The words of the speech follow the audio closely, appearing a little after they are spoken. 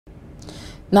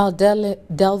Now,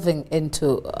 delving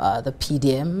into the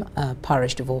PDM,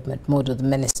 Parish Development Model, the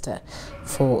Minister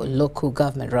for Local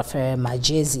Government, Raphael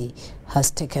Majezi,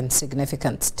 has taken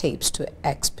significant steps to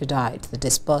expedite the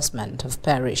disbursement of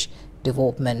parish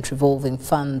development revolving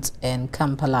funds in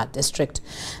Kampala district.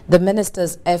 The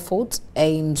minister's efforts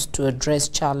aims to address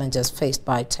challenges faced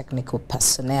by technical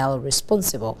personnel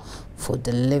responsible for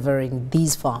delivering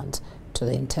these funds to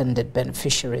the intended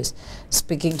beneficiaries.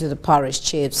 Speaking to the parish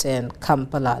chiefs in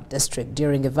Kampala district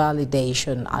during a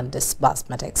validation and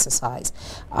disbursement exercise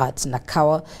at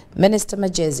Nakawa, Minister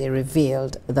Majezi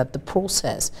revealed that the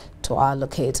process to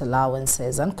allocate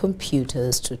allowances and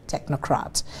computers to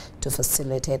technocrats to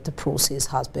facilitate the process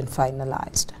has been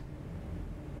finalized.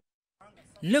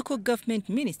 Local Government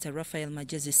Minister Raphael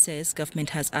Majezi says government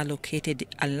has allocated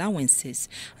allowances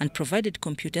and provided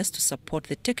computers to support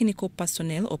the technical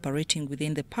personnel operating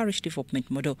within the parish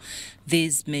development model.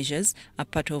 These measures are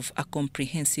part of a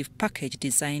comprehensive package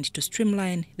designed to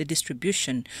streamline the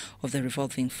distribution of the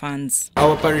revolving funds.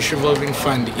 Our parish revolving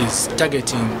fund is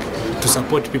targeting to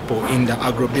support people in the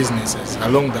agro-businesses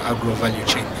along the agro-value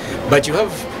chain. But you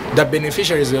have the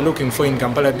beneficiaries we're looking for in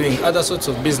Kampala doing other sorts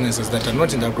of businesses that are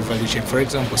not in the agro-value chain. For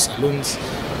example, salons,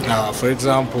 for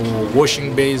example,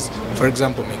 washing bays, for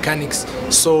example, mechanics.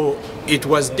 So it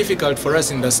was difficult for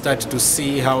us in the start to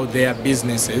see how their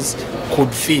businesses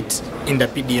could fit in the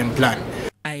PDM plan.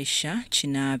 Aisha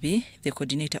Chinabi, the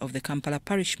coordinator of the Kampala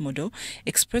Parish model,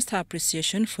 expressed her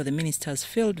appreciation for the minister's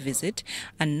field visit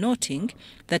and noting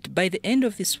that by the end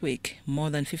of this week,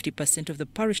 more than 50% of the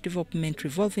parish development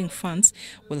revolving funds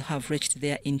will have reached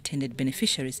their intended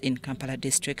beneficiaries in Kampala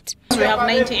district. We have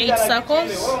 98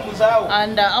 circles,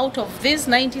 and out of these,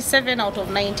 97 out of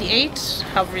 98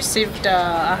 have received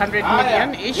 100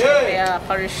 million each of their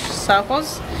parish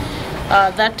circles.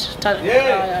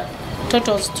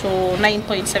 Totals to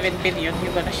 9.7 billion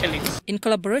Uganda shillings. In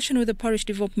collaboration with the Parish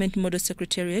Development Model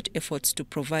Secretariat, efforts to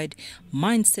provide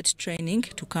mindset training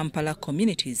to Kampala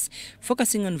communities,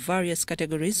 focusing on various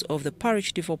categories of the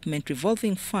Parish Development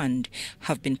Revolving Fund,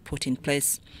 have been put in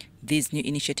place. These new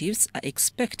initiatives are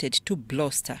expected to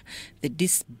bolster the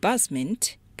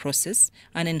disbursement process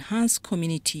and enhance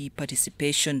community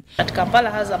participation. Kampala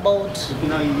has about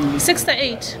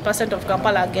 68% of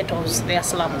Kampala ghettos, they are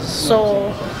slums.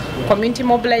 So community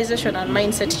mobilization and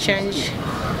mindset change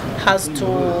has to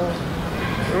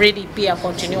really be a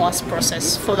continuous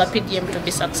process for the PDM to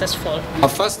be successful.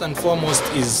 First and foremost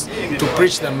is to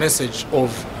preach the message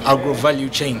of agro-value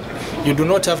chain. You do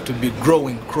not have to be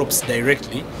growing crops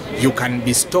directly. You can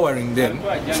be storing them,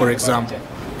 for example.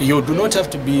 You do not have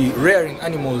to be rearing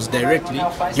animals directly.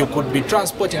 You could be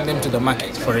transporting them to the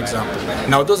market, for example.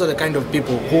 Now, those are the kind of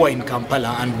people who are in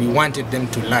Kampala, and we wanted them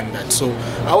to learn that. So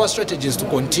our strategy is to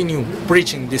continue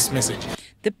preaching this message.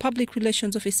 The Public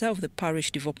Relations Officer of the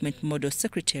Parish Development Model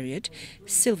Secretariat,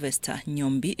 Sylvester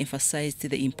Nyombi, emphasized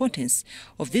the importance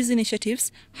of these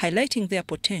initiatives, highlighting their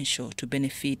potential to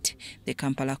benefit the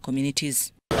Kampala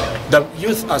communities. The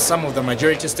youth are some of the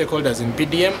majority stakeholders in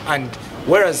PDM, and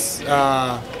whereas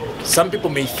some people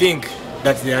may think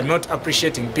that they are not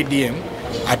appreciating PDM,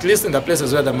 at least in the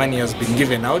places where the money has been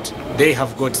given out, they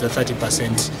have got the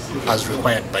 30% as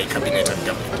required by Cabinet and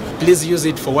Government. Please use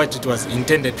it for what it was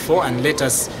intended for, and let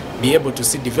us be able to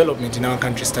see development in our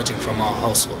country starting from our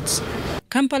households.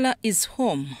 Kampala is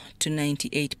home to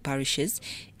 98 parishes,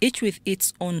 each with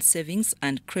its own savings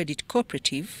and credit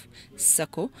cooperative,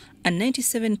 SACCO, and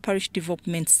 97 parish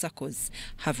development SACCOs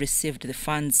have received the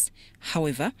funds.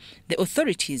 However, the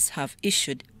authorities have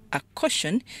issued a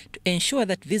caution to ensure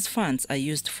that these funds are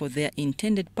used for their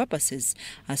intended purposes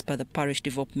as per the parish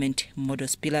development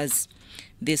model's pillars.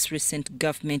 This recent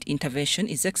government intervention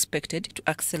is expected to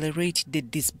accelerate the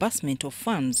disbursement of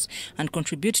funds and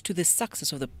contribute to the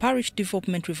success of the Parish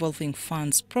Development Revolving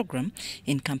Funds program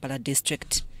in Kampala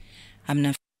district.